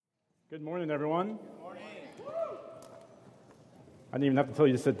Good morning, everyone. Good morning. I didn't even have to tell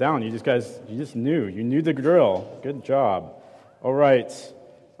you to sit down. You just knew. You knew the drill. Good job. All right.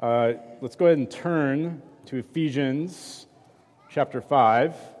 Let's go ahead and turn to Ephesians chapter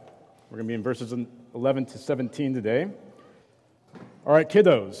 5. We're going to be in verses 11 to 17 today. All right,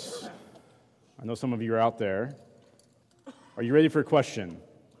 kiddos. I know some of you are out there. Are you ready for a question?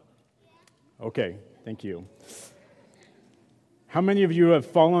 Okay, thank you. How many of you have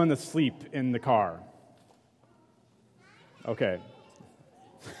fallen asleep in the car? Okay.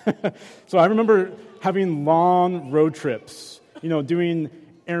 So I remember having long road trips, doing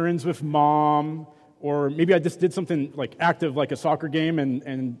errands with mom, or maybe I just did something like active, like a soccer game,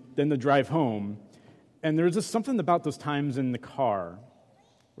 and then the drive home. And there was just something about those times in the car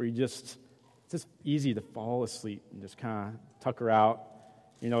where it's just easy to fall asleep and just kind of tucker out.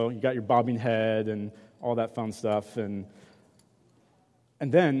 You got your bobbing head and all that fun stuff,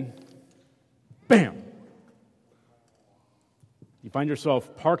 and then, bam! You find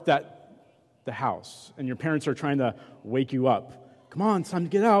yourself parked at the house, and your parents are trying to wake you up. Come on, it's time to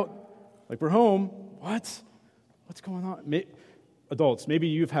get out. Like, we're home. What? What's going on? Adults, maybe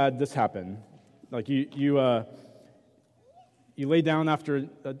you've had this happen. Like, you lay down after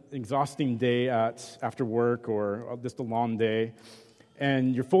an exhausting day after work or just a long day,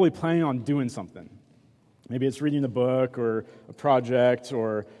 and you're fully planning on doing something. Maybe it's reading a book or a project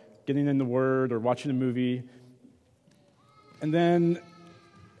or getting in the Word or watching a movie. And then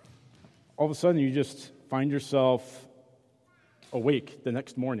all of a sudden you just find yourself awake the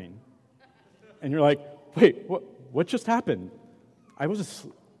next morning. And you're like, wait, what just happened? It's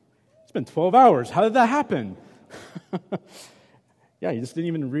been 12 hours. How did that happen? Yeah, you just didn't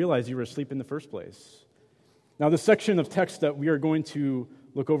even realize you were asleep in the first place. Now, the section of text that we are going to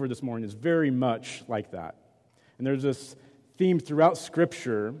look over this morning is very much like that. And there's this theme throughout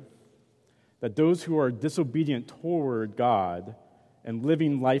Scripture that those who are disobedient toward God and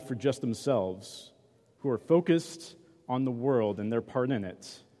living life for just themselves, who are focused on the world and their part in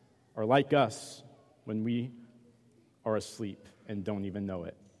it, are like us when we are asleep and don't even know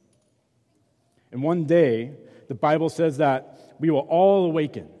it. And one day, the Bible says that we will all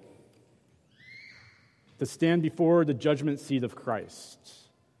awaken to stand before the judgment seat of Christ.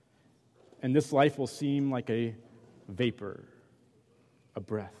 And this life will seem like a vapor, a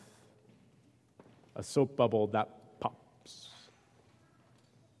breath, a soap bubble that pops.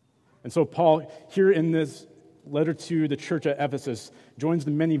 And so Paul, here in this letter to the church at Ephesus, joins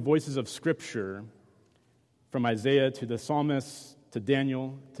the many voices of Scripture, from Isaiah to the psalmists, to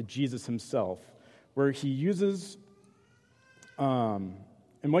Daniel, to Jesus himself, where he uses, and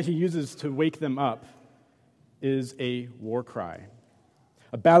what he uses to wake them up is a war cry.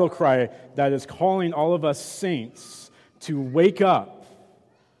 A battle cry that is calling all of us saints to wake up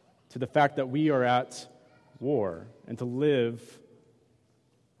to the fact that we are at war and to live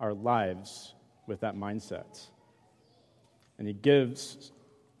our lives with that mindset. And he gives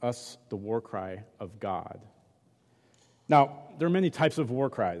us the war cry of God. Now, there are many types of war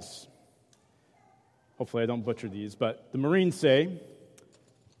cries. Hopefully I don't butcher these, but the Marines say,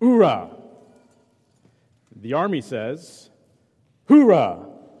 "Oorah!" The Army says, "Hoorah!"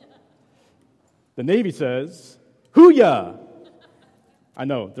 The Navy says, "Hoo-yah!" I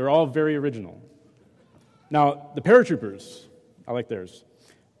know, they're all very original. Now, the paratroopers, I like theirs.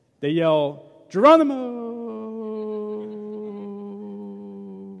 They yell, "Geronimo!"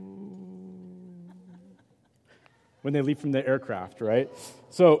 when they leave from the aircraft, right?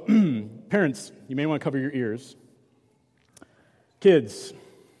 So, parents, you may want to cover your ears. Kids,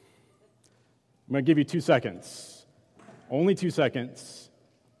 I'm going to give you 2 seconds. Only 2 seconds.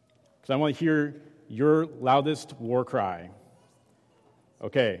 Because I want to hear your loudest war cry.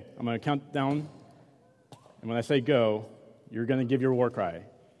 Okay, I'm going to count down. And when I say go, you're going to give your war cry.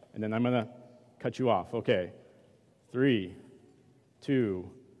 And then I'm going to cut you off. Okay. 3, 2,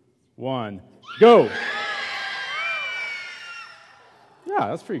 1, go! Yeah,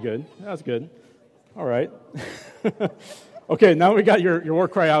 that's pretty good. That's good. All right. Okay, now we got your war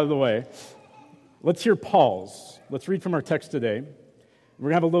cry out of the way. Let's hear Paul's. Let's read from our text today. We're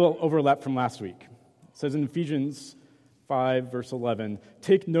going to have a little overlap from last week. It says in Ephesians 5, verse 11,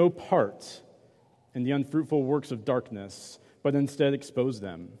 "Take no part in the unfruitful works of darkness, but instead expose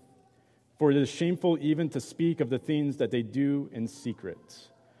them. For it is shameful even to speak of the things that they do in secret.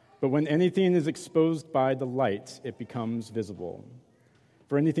 But when anything is exposed by the light, it becomes visible.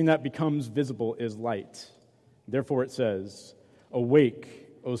 For anything that becomes visible is light. Therefore it says, 'Awake,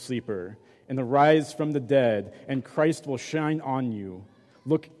 O sleeper, and arise from the dead, and Christ will shine on you.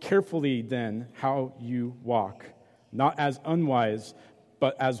 Look carefully then how you walk, not as unwise,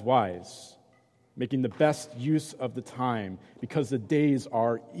 but as wise, making the best use of the time, because the days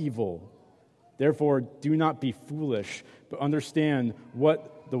are evil. Therefore, do not be foolish, but understand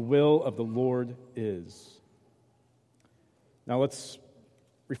what the will of the Lord is." Now let's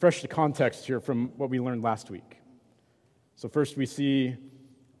refresh the context here from what we learned last week. So first we see,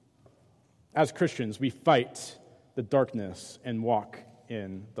 as Christians, we fight the darkness and walk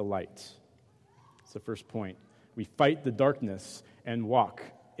in the light. That's the first point. We fight the darkness and walk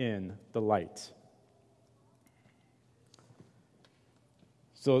in the light.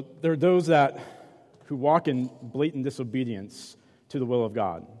 So there are those who walk in blatant disobedience to the will of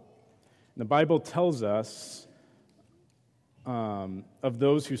God. And the Bible tells us of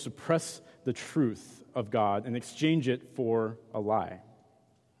those who suppress the truth of God and exchange it for a lie.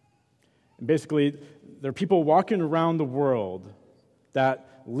 And basically, there are people walking around the world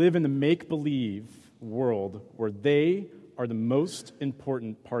that live in the make-believe world where they are the most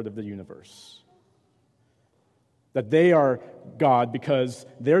important part of the universe. That they are God because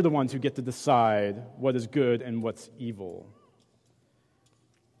they're the ones who get to decide what is good and what's evil.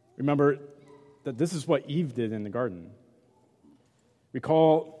 Remember that this is what Eve did in the garden.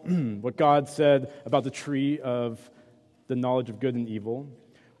 Recall what God said about the tree of the knowledge of good and evil.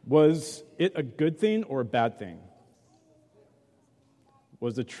 Was it a good thing or a bad thing?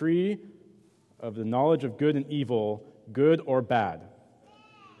 Was the tree of the knowledge of good and evil good or bad?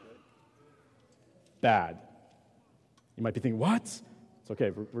 Bad. You might be thinking, what? It's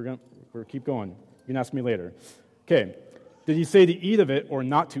okay, we're going to keep going. You can ask me later. Okay, did he say to eat of it or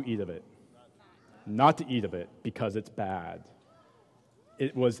not to eat of it? Not to eat of it, because it's bad.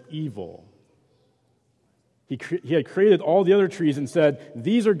 It was evil. He had created all the other trees and said,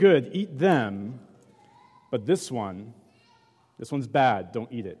 these are good, eat them, but this one's bad,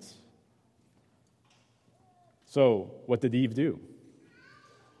 don't eat it. So, what did Eve do?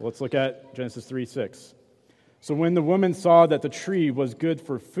 Well, let's look at Genesis 3:6. So when the woman saw that the tree was good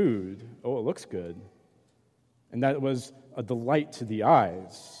for food, it looks good, and that it was a delight to the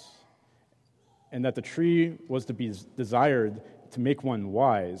eyes, and that the tree was to be desired to make one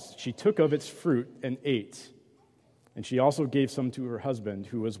wise, she took of its fruit and ate. And she also gave some to her husband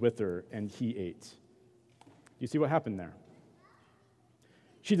who was with her, and he ate. You see what happened there?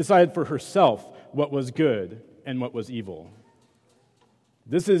 She decided for herself what was good and what was evil.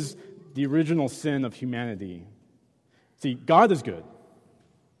 This is the original sin of humanity. See, God is good.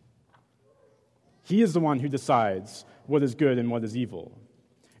 He is the one who decides what is good and what is evil.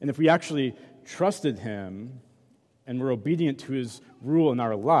 And if we actually trusted him and were obedient to his rule in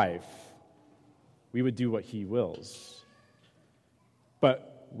our life, we would do what he wills.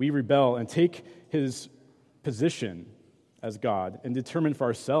 But we rebel and take his position as God and determine for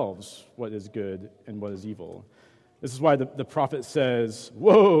ourselves what is good and what is evil. This is why the prophet says,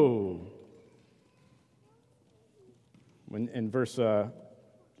 whoa! When in verse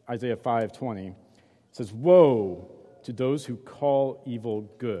Isaiah 5:20, it says, woe to those who call evil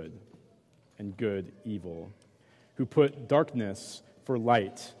good and good evil, who put darkness for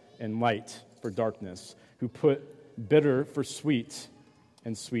light and light for darkness, who put bitter for sweet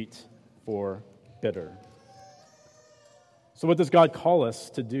and sweet for bitter. So what does God call us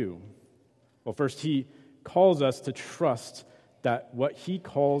to do? Well, first, he calls us to trust that what he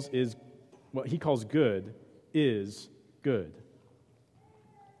calls good is good.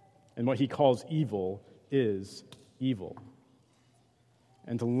 And what he calls evil is evil.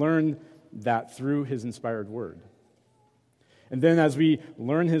 And to learn that through his inspired word. And then as we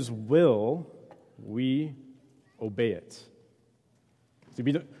learn his will, we obey it. See,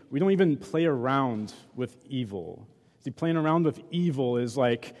 we don't even play around with evil. See, playing around with evil is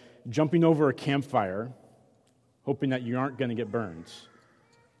like jumping over a campfire, hoping that you aren't going to get burned.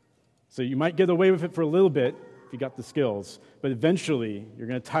 So you might get away with it for a little bit if you got the skills, but eventually you're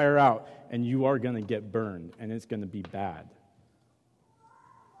going to tire out and you are going to get burned, and it's going to be bad.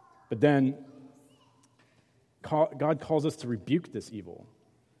 But then God calls us to rebuke this evil,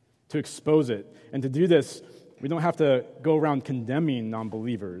 to expose it. And to do this, we don't have to go around condemning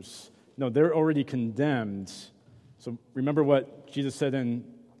non-believers. No, they're already condemned. So remember what Jesus said in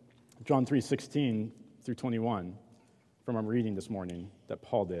John 3:16 through 21 from our reading this morning that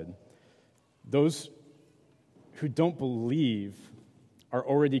Paul did. Those who don't believe are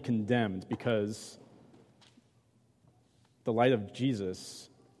already condemned because the light of Jesus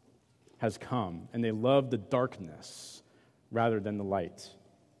has come, and they love the darkness rather than the light.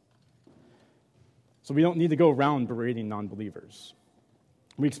 So we don't need to go around berating non-believers.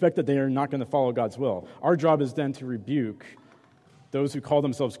 We expect that they are not going to follow God's will. Our job is then to rebuke those who call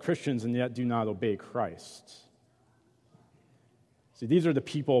themselves Christians and yet do not obey Christ. See, these are the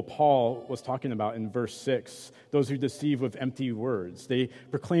people Paul was talking about in verse 6, those who deceive with empty words. They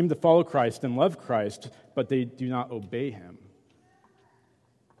proclaim to follow Christ and love Christ, but they do not obey him.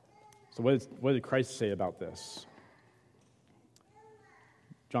 So what did Christ say about this?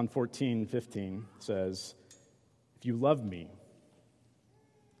 John 14:15 says, "If you love me,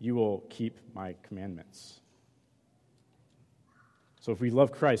 you will keep my commandments." So if we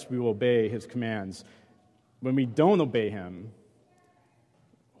love Christ, we will obey his commands. When we don't obey him,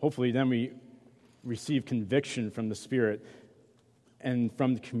 hopefully then we receive conviction from the Spirit and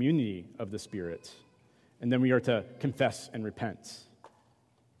from the community of the Spirit. And then we are to confess and repent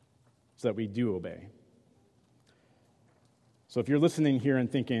so that we do obey. So if you're listening here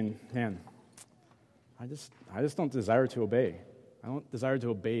and thinking, man, I just don't desire to obey. I don't desire to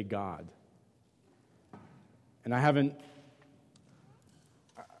obey God. And I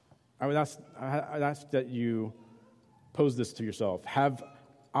would ask that you pose this to yourself. Have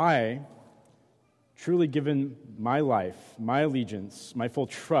I truly given my life, my allegiance, my full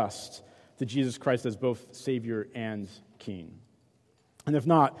trust to Jesus Christ as both Savior and King? And if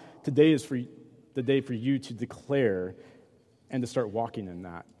not, today is the day for you to declare and to start walking in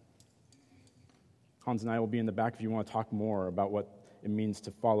that. Hans and I will be in the back if you want to talk more about what it means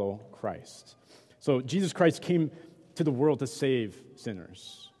to follow Christ. So Jesus Christ came to the world to save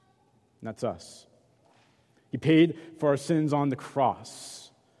sinners, and that's us. He paid for our sins on the cross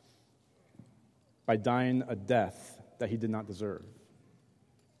by dying a death that he did not deserve.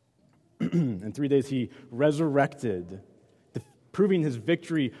 In 3 days, he resurrected, proving his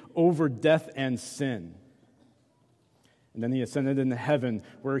victory over death and sin. And then he ascended into heaven,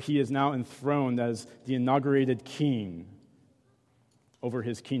 where he is now enthroned as the inaugurated king over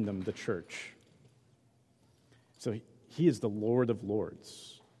his kingdom, the church. So he is the Lord of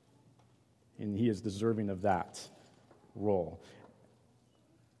Lords, and he is deserving of that role.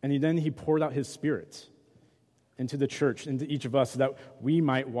 And then he poured out his Spirit into the church, into each of us, so that we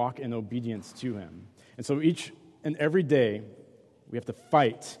might walk in obedience to him. And so each and every day, we have to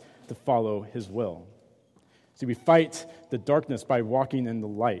fight to follow his will. See, we fight the darkness by walking in the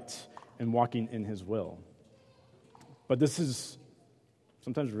light and walking in his will. But this is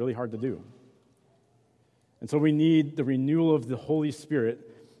sometimes really hard to do. And so we need the renewal of the Holy Spirit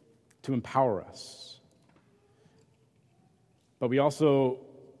to empower us. But we must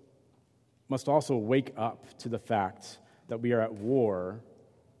also wake up to the fact that we are at war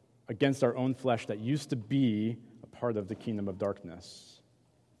against our own flesh that used to be a part of the kingdom of darkness.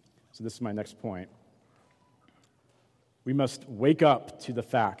 So this is my next point. We must wake up to the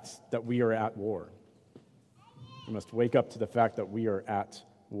fact that we are at war. We must wake up to the fact that we are at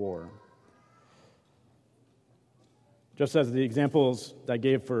war. Just as the examples that I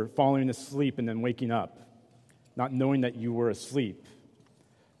gave for falling asleep and then waking up, not knowing that you were asleep,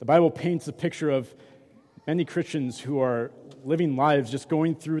 the Bible paints a picture of many Christians who are living lives just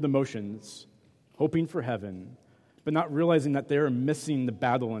going through the motions, hoping for heaven, but not realizing that they are missing the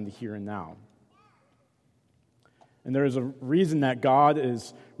battle in the here and now. And there is a reason that God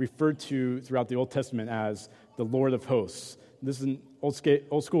is referred to throughout the Old Testament as the Lord of hosts. This is an old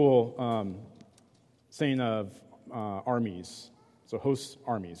school saying of armies, so hosts,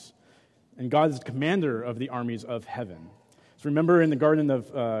 armies. And God is the commander of the armies of heaven. So remember in the Garden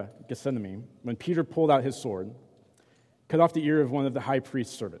of Gethsemane, when Peter pulled out his sword, cut off the ear of one of the high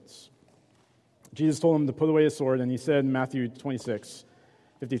priest's servants. Jesus told him to put away his sword, and he said in Matthew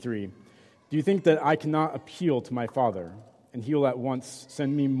 26:53, "Do you think that I cannot appeal to my Father, and he will at once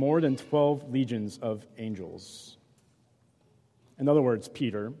send me more than 12 legions of angels?" In other words,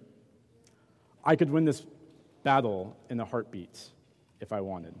 Peter, I could win this battle in a heartbeat if I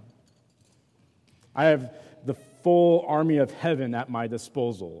wanted. I have the full army of heaven at my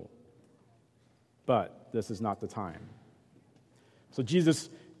disposal, but this is not the time. So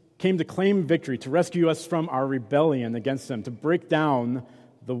Jesus came to claim victory, to rescue us from our rebellion against him, to break down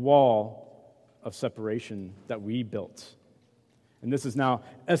the wall of separation that we built. And this has now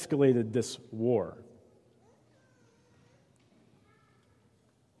escalated this war.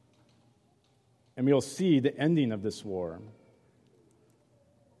 And we'll see the ending of this war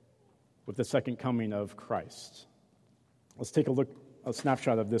with the second coming of Christ. Let's take a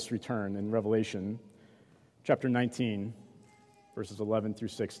snapshot of this return in Revelation chapter 19, verses 11 through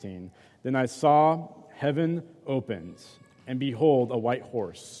 16. "Then I saw heaven opened, and behold, a white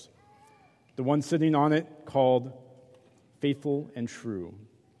horse. The one sitting on it called Faithful and True.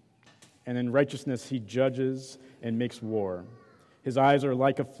 And in righteousness he judges and makes war. His eyes are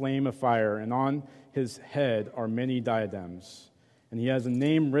like a flame of fire, and on his head are many diadems. And he has a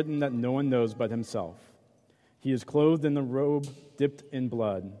name written that no one knows but himself. He is clothed in the robe dipped in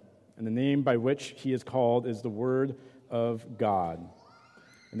blood, and the name by which he is called is the Word of God.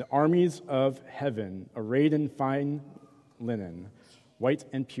 And the armies of heaven, arrayed in fine linen, white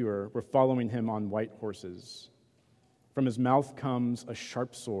and pure, were following him on white horses. From his mouth comes a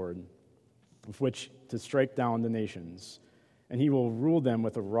sharp sword, with which to strike down the nations, and he will rule them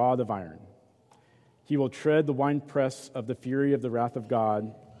with a rod of iron. He will tread the winepress of the fury of the wrath of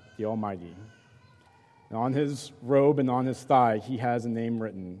God, the Almighty. And on his robe and on his thigh he has a name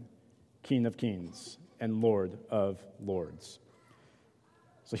written, King of Kings and Lord of Lords.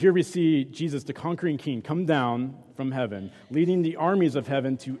 So here we see Jesus, the conquering king, come down from heaven, leading the armies of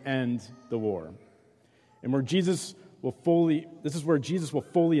heaven to end the war. And this is where Jesus will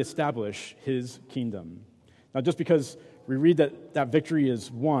fully establish his kingdom. Now, just because we read that victory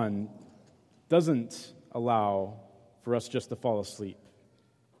is won doesn't allow for us just to fall asleep.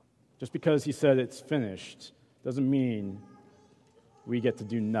 Just because he said it's finished doesn't mean we get to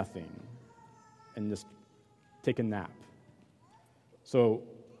do nothing and just take a nap. So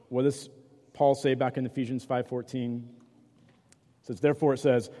what does Paul say back in Ephesians 5:14? It says, therefore it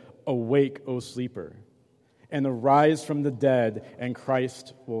says, awake, O sleeper, and arise from the dead, and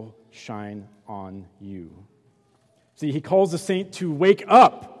Christ will shine on you. See, he calls the saint to wake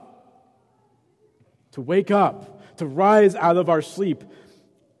up, to rise out of our sleep,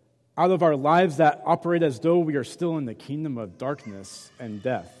 out of our lives that operate as though we are still in the kingdom of darkness and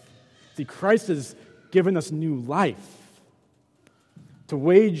death. See, Christ has given us new life to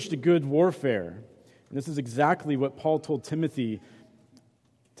wage the good warfare. And this is exactly what Paul told Timothy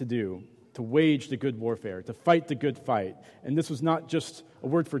to do, to wage the good warfare, to fight the good fight. And this was not just a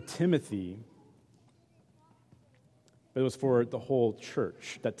word for Timothy, but it was for the whole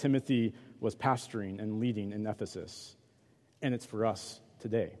church that Timothy was pastoring and leading in Ephesus. And it's for us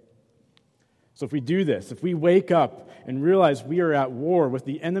today. So if we do this, if we wake up and realize we are at war with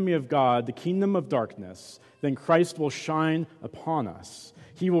the enemy of God, the kingdom of darkness, then Christ will shine upon us.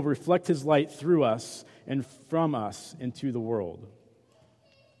 He will reflect his light through us and from us into the world.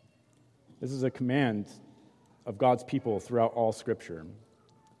 This is a command of God's people throughout all Scripture.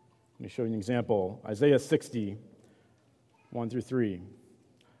 Let me show you an example. Isaiah 60, 1-3.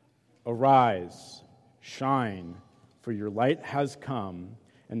 Arise, shine, for your light has come,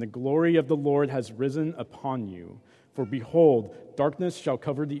 and the glory of the Lord has risen upon you. For behold, darkness shall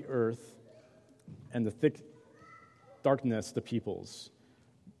cover the earth, and the thick darkness the peoples.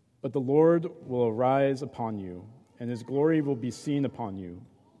 But the Lord will arise upon you, and his glory will be seen upon you.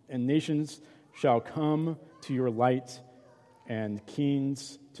 And nations shall come to your light, and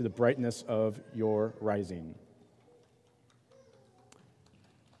kings to the brightness of your rising.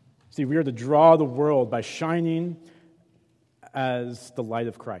 See, we are to draw the world by shining as the light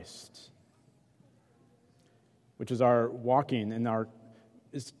of Christ, which is our walking in our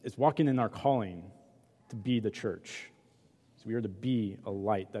calling to be the church. So we are to be a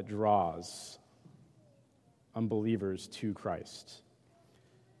light that draws unbelievers to Christ.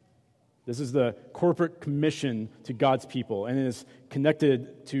 This is the corporate commission to God's people, and it is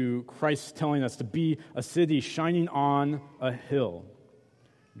connected to Christ telling us to be a city shining on a hill,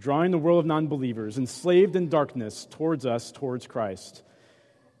 drawing the world of non-believers, enslaved in darkness, towards us, towards Christ.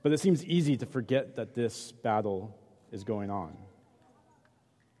 But it seems easy to forget that this battle is going on.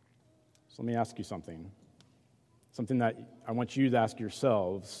 So let me ask you something that I want you to ask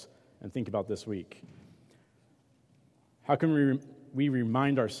yourselves and think about this week. How can we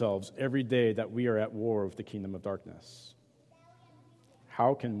remind ourselves every day that we are at war with the kingdom of darkness?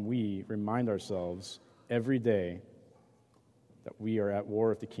 How can we remind ourselves every day that we are at war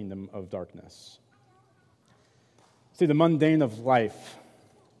with the kingdom of darkness? See, the mundane of life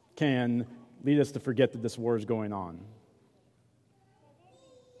can lead us to forget that this war is going on.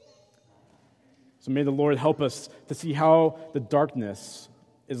 So may the Lord help us to see how the darkness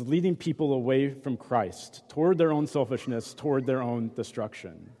is leading people away from Christ, toward their own selfishness, toward their own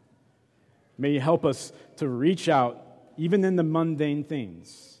destruction. May He help us to reach out, even in the mundane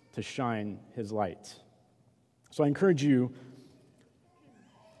things, to shine His light. So I encourage you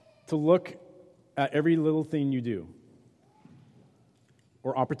to look at every little thing you do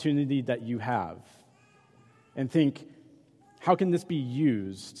or opportunity that you have and think, how can this be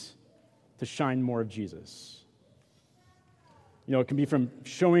used to shine more of Jesus? You know, it can be from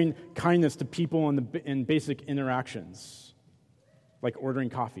showing kindness to people in basic interactions, like ordering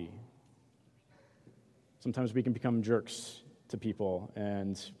coffee. Sometimes we can become jerks to people,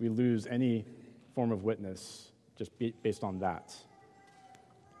 and we lose any form of witness just based on that.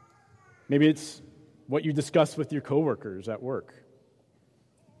 Maybe it's what you discuss with your coworkers at work.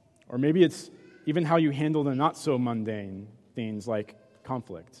 Or maybe it's even how you handle the not so mundane things like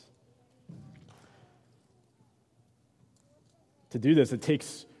conflict. To do this, it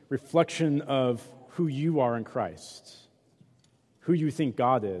takes reflection of who you are in Christ, who you think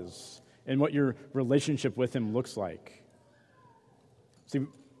God is, and what your relationship with Him looks like. See,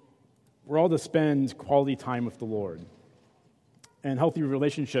 we're all to spend quality time with the Lord. And healthy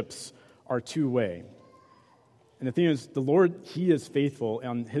relationships are two-way. And the thing is, the Lord, He is faithful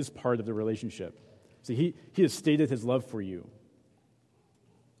on His part of the relationship. See, He has stated His love for you.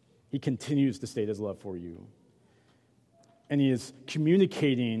 He continues to state His love for you. And He is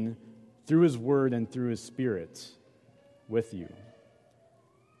communicating through His Word and through His Spirit with you.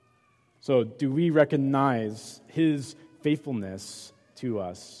 So, do we recognize His faithfulness to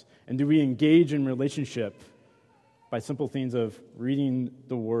us? And do we engage in relationship by simple things of reading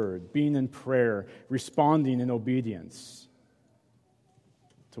the Word, being in prayer, responding in obedience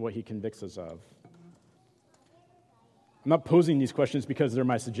to what He convicts us of? I'm not posing these questions because they're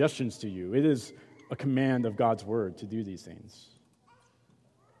my suggestions to you. It is a command of God's Word to do these things.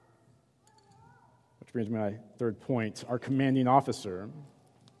 Which brings me to my third point. Our commanding officer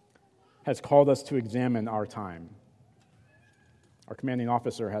has called us to examine our time. Our commanding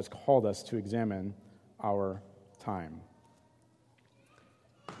officer has called us to examine our time.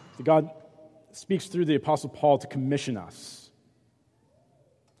 So God speaks through the Apostle Paul to commission us,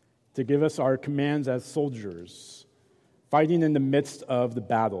 to give us our commands as soldiers, fighting in the midst of the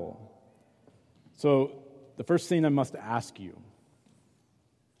battle. So the first thing I must ask you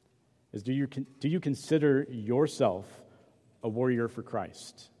is, do you consider yourself a warrior for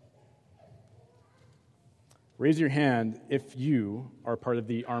Christ? Raise your hand if you are part of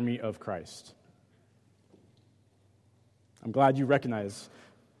the army of Christ. I'm glad you recognize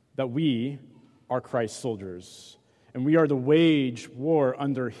that we are Christ's soldiers, and we are to wage war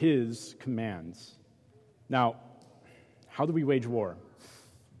under His commands. Now, how do we wage war?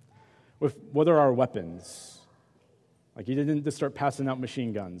 What are our weapons? Like, He didn't just start passing out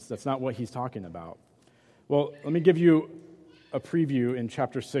machine guns. That's not what He's talking about. Well, let me give you a preview in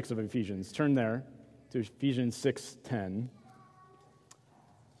chapter 6 of Ephesians. Turn there to Ephesians 6:10.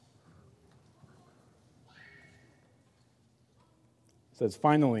 It says,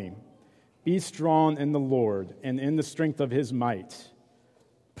 "Finally, be strong in the Lord and in the strength of His might.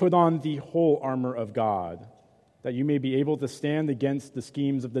 Put on the whole armor of God, that you may be able to stand against the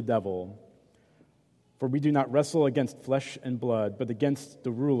schemes of the devil. For we do not wrestle against flesh and blood, but against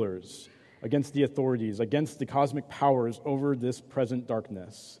the rulers, against the authorities, against the cosmic powers over this present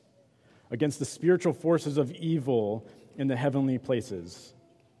darkness, against the spiritual forces of evil in the heavenly places.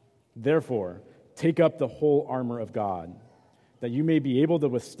 Therefore, take up the whole armor of God, that you may be able to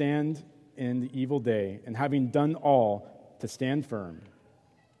withstand in the evil day, and having done all, to stand firm.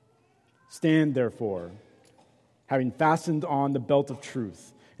 Stand, therefore, having fastened on the belt of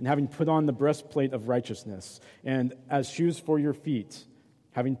truth, and having put on the breastplate of righteousness, and as shoes for your feet,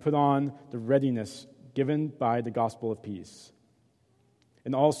 having put on the readiness given by the gospel of peace.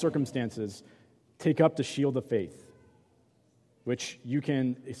 In all circumstances, take up the shield of faith, with which you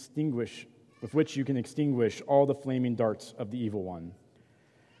can extinguish all the flaming darts of the evil one.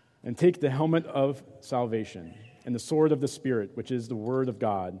 And take the helmet of salvation and the sword of the Spirit, which is the word of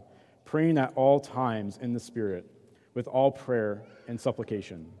God, praying at all times in the Spirit, with all prayer and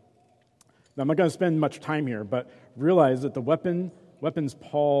supplication." Now, I'm not going to spend much time here, but realize that the weapons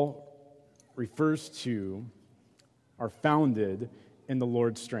Paul refers to are founded in the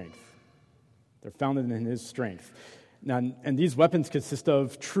Lord's strength. They're founded in His strength. Now, and these weapons consist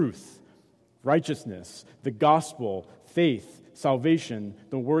of truth, righteousness, the gospel, faith, salvation,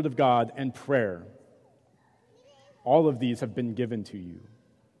 the word of God, and prayer. All of these have been given to you.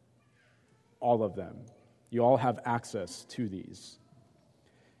 All of them. You all have access to these.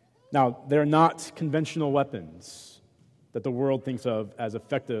 Now, they're not conventional weapons that the world thinks of as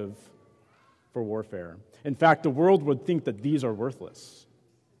effective for warfare. In fact, the world would think that these are worthless.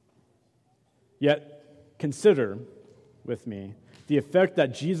 Yet, consider with me the effect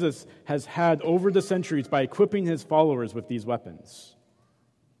that Jesus has had over the centuries by equipping His followers with these weapons.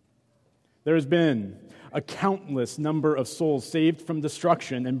 There has been a countless number of souls saved from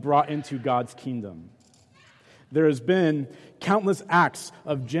destruction and brought into God's kingdom. There has been countless acts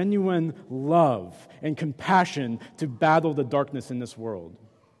of genuine love and compassion to battle the darkness in this world.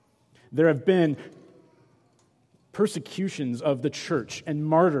 There have been persecutions of the church and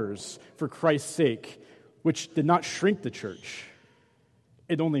martyrs for Christ's sake, which did not shrink the church.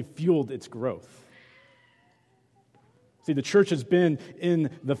 It only fueled its growth. See, the church has been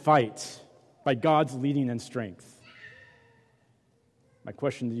in the fight by God's leading and strength. My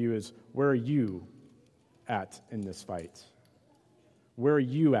question to you is, where are you at in this fight? Where are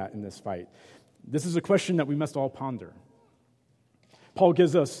you at in this fight? This is a question that we must all ponder. Paul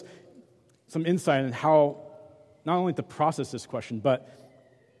gives us some insight on how not only to process this question, but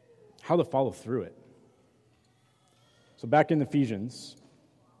how to follow through it. So back in Ephesians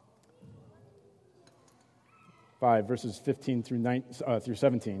 5, verses 15 through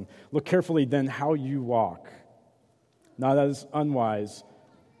 17, look carefully then how you walk, not as unwise,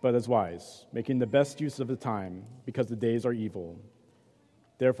 but as wise, making the best use of the time, because the days are evil.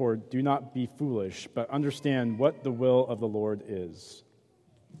 Therefore, do not be foolish, but understand what the will of the Lord is.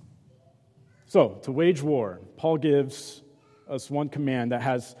 So, to wage war, Paul gives us one command that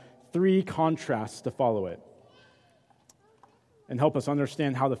has three contrasts to follow it and help us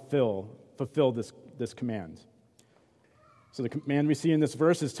understand how to fulfill this command. So the command we see in this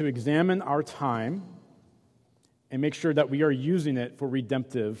verse is to examine our time and make sure that we are using it for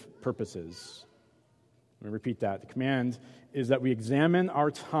redemptive purposes. Let me repeat that. The command is that we examine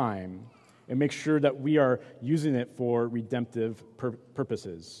our time and make sure that we are using it for redemptive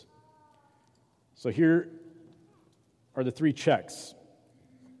purposes. So here are the three checks,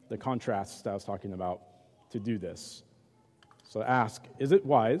 the contrasts that I was talking about to do this. So ask, is it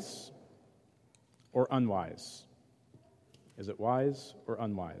wise or unwise? Is it wise or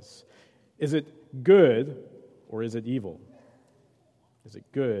unwise? Is it good or is it evil? Is it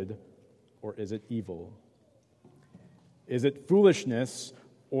good or is it evil? Is it foolishness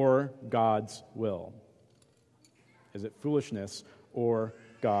or God's will? Is it foolishness or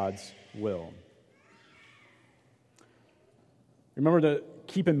God's will? Remember to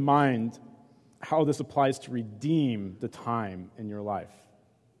keep in mind how this applies to redeem the time in your life.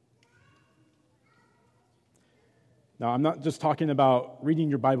 Now, I'm not just talking about reading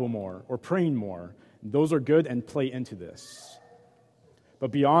your Bible more or praying more. Those are good and play into this.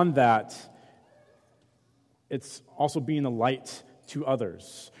 But beyond that, it's also being a light to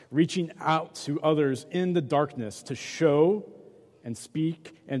others, reaching out to others in the darkness to show and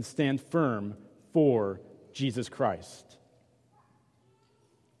speak and stand firm for Jesus Christ.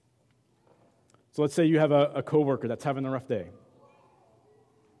 So let's say you have a coworker that's having a rough day.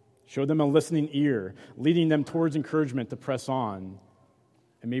 Show them a listening ear, leading them towards encouragement to press on,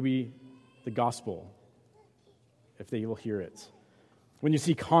 and maybe the gospel, if they will hear it. When you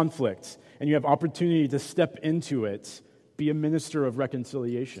see conflict and you have opportunity to step into it, be a minister of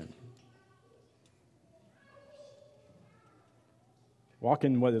reconciliation. Walk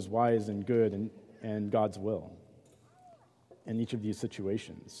in what is wise and good and God's will in each of these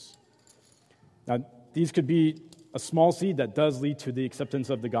situations. Now, these could be a small seed that does lead to the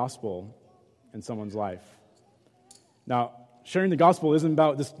acceptance of the gospel in someone's life. Now, sharing the gospel isn't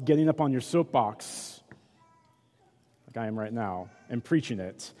about just getting up on your soapbox, like I am right now, and preaching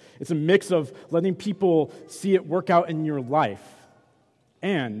it. It's a mix of letting people see it work out in your life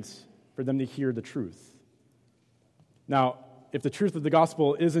and for them to hear the truth. Now, if the truth of the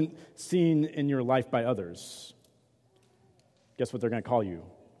gospel isn't seen in your life by others, guess what they're going to call you?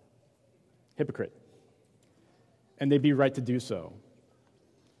 Hypocrite. And they'd be right to do so.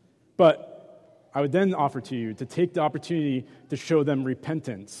 But I would then offer to you to take the opportunity to show them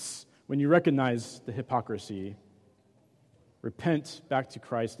repentance. When you recognize the hypocrisy, repent back to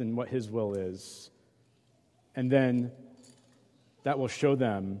Christ and what His will is. And then that will show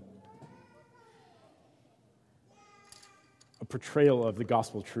them a portrayal of the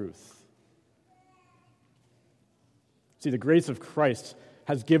gospel truth. See, the grace of Christ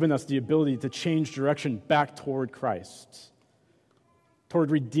has given us the ability to change direction back toward Christ,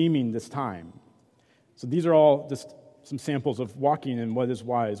 toward redeeming this time. So these are all just some samples of walking in what is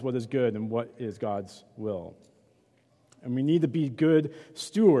wise, what is good, and what is God's will. And we need to be good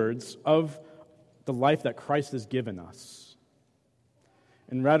stewards of the life that Christ has given us.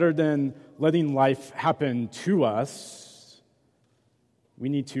 And rather than letting life happen to us, we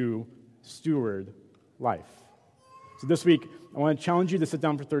need to steward life. So this week, I want to challenge you to sit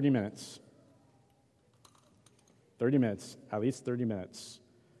down for 30 minutes. 30 minutes, at least 30 minutes.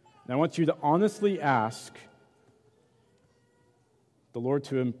 And I want you to honestly ask the Lord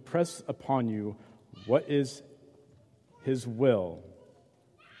to impress upon you what is His will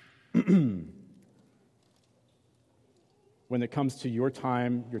when it comes to your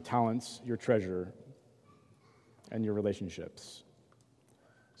time, your talents, your treasure, and your relationships.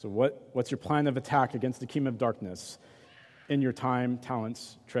 So what's your plan of attack against the kingdom of darkness in your time,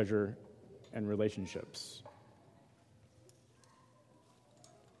 talents, treasure, and relationships?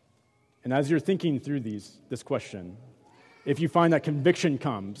 And as you're thinking through this question, if you find that conviction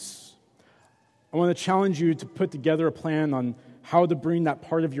comes, I want to challenge you to put together a plan on how to bring that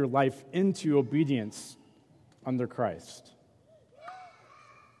part of your life into obedience under Christ.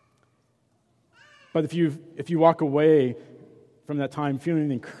 But if you walk away from that time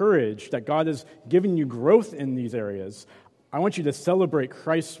feeling encouraged that God has given you growth in these areas, I want you to celebrate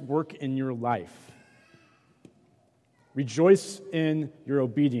Christ's work in your life. Rejoice in your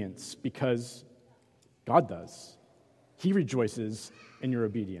obedience because God does. He rejoices in your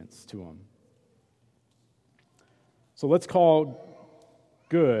obedience to Him. So let's call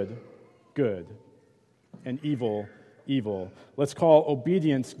good, good, and evil, evil. Let's call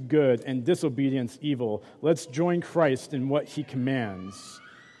obedience good and disobedience evil. Let's join Christ in what He commands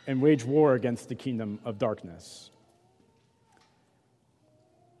and wage war against the kingdom of darkness.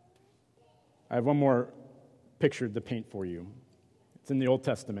 I have one more picture to paint for you. It's in the Old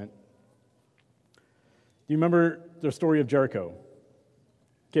Testament. Do you remember the story of Jericho?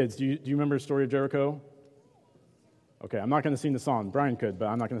 Kids, do you remember the story of Jericho? Okay, I'm not going to sing the song. Brian could, but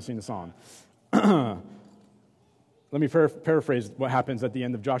I'm not going to sing the song. Let me paraphrase what happens at the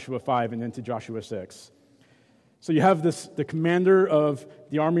end of Joshua 5 and into Joshua 6. So you have the commander of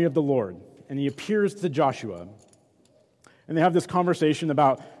the army of the Lord, and he appears to Joshua, and they have this conversation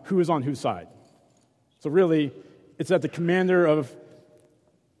about who is on whose side. So really, it's that the commander of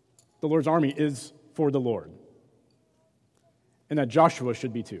the Lord's army is for the Lord, and that Joshua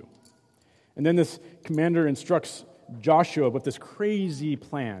should be too. And then this commander instructs Joshua with this crazy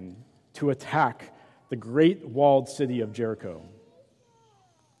plan to attack the great walled city of Jericho.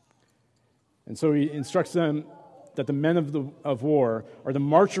 And so he instructs them that the men of war are to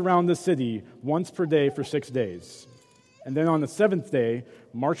march around the city once per day for 6 days. And then on the seventh day,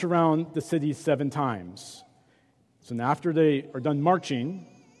 march around the city 7 times. So now after they are done marching,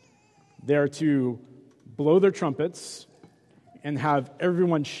 they are to blow their trumpets and have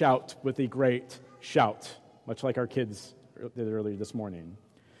everyone shout with a great shout, much like our kids did earlier this morning.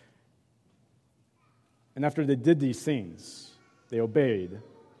 And after they did these things, they obeyed.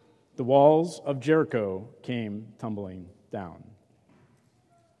 The walls of Jericho came tumbling down.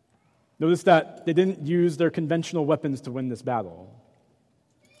 Notice that they didn't use their conventional weapons to win this battle.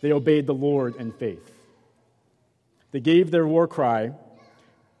 They obeyed the Lord in faith. They gave their war cry,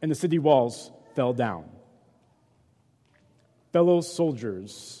 and the city walls fell down. Fellow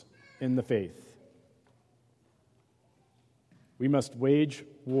soldiers in the faith, we must wage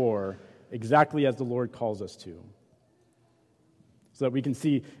war exactly as the Lord calls us to, so that we can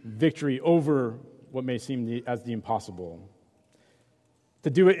see victory over what may seem as the impossible. To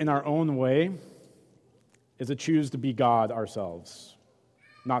do it in our own way is to choose to be God ourselves,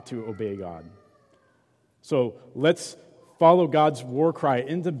 not to obey God. So let's follow God's war cry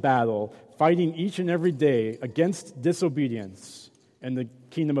into battle, fighting each and every day against disobedience and the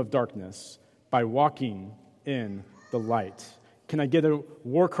kingdom of darkness by walking in the light. Can I get a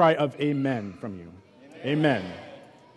war cry of amen from you? Amen. Amen.